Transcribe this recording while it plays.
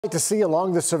To see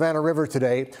along the Savannah River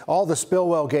today, all the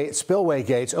spillway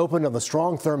gates opened on the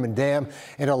Strom Thurmond Dam,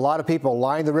 and a lot of people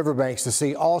lined the riverbanks to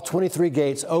see all 23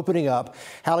 gates opening up.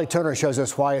 Hallie Turner shows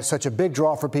us why it's such a big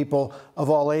draw for people of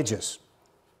all ages.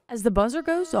 As the buzzer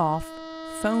goes off,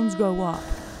 phones go up,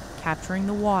 capturing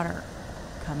the water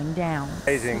coming down.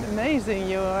 Amazing. Amazing.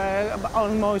 You are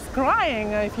almost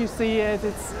crying if you see it.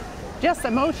 It's just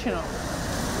emotional.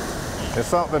 It's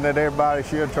something that everybody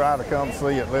should try to come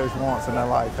see at least once in their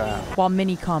lifetime. While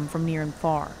many come from near and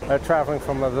far, they're traveling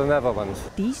from the Netherlands.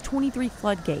 These 23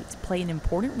 floodgates play an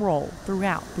important role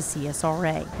throughout the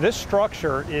CSRA. This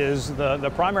structure is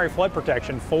the primary flood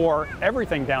protection for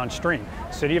everything downstream.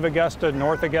 City of Augusta,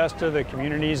 North Augusta, the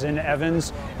communities in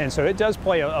Evans, and so it does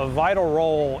play a vital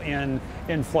role in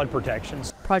flood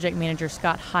protections. Project manager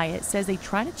Scott Hyatt says they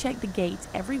try to check the gates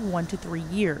every 1 to 3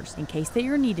 years in case they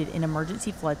are needed in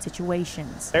emergency flood situations.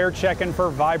 They're checking for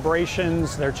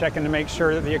vibrations, they're checking to make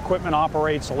sure that the equipment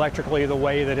operates electrically the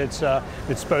way that it's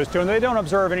supposed to, and they don't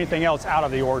observe anything else out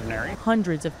of the ordinary.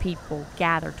 Hundreds of people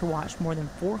gather to watch more than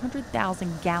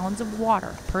 400,000 gallons of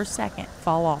water per second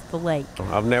fall off the lake.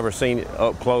 I've never seen it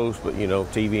up close, but you know,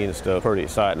 TV and stuff, pretty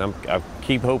exciting. I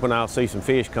keep hoping I'll see some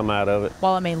fish come out of it.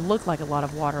 While it may look like a lot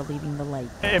of water leaving the lake,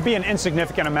 it'd be an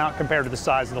insignificant amount compared to the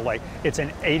size of the lake. It's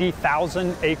an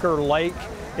 80,000 acre lake.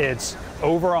 It's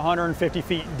over 150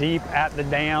 feet deep at the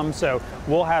dam, so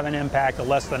we'll have an impact of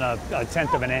less than a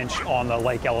tenth of an inch on the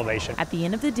lake elevation. At the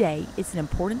end of the day, it's an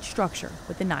important structure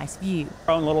with a nice view.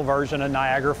 Our own little version of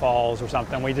Niagara Falls or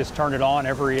something. We just turn it on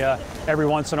every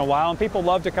once in a while, and people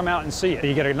love to come out and see it.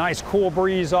 You get a nice cool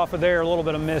breeze off of there, a little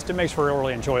bit of mist. It makes for a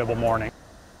really enjoyable morning.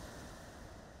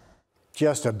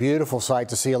 Just a beautiful sight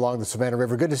to see along the Savannah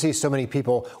River. Good to see so many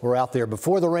people were out there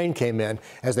before the rain came in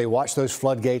as they watched those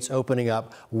floodgates opening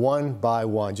up one by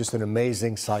one. Just an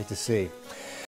amazing sight to see.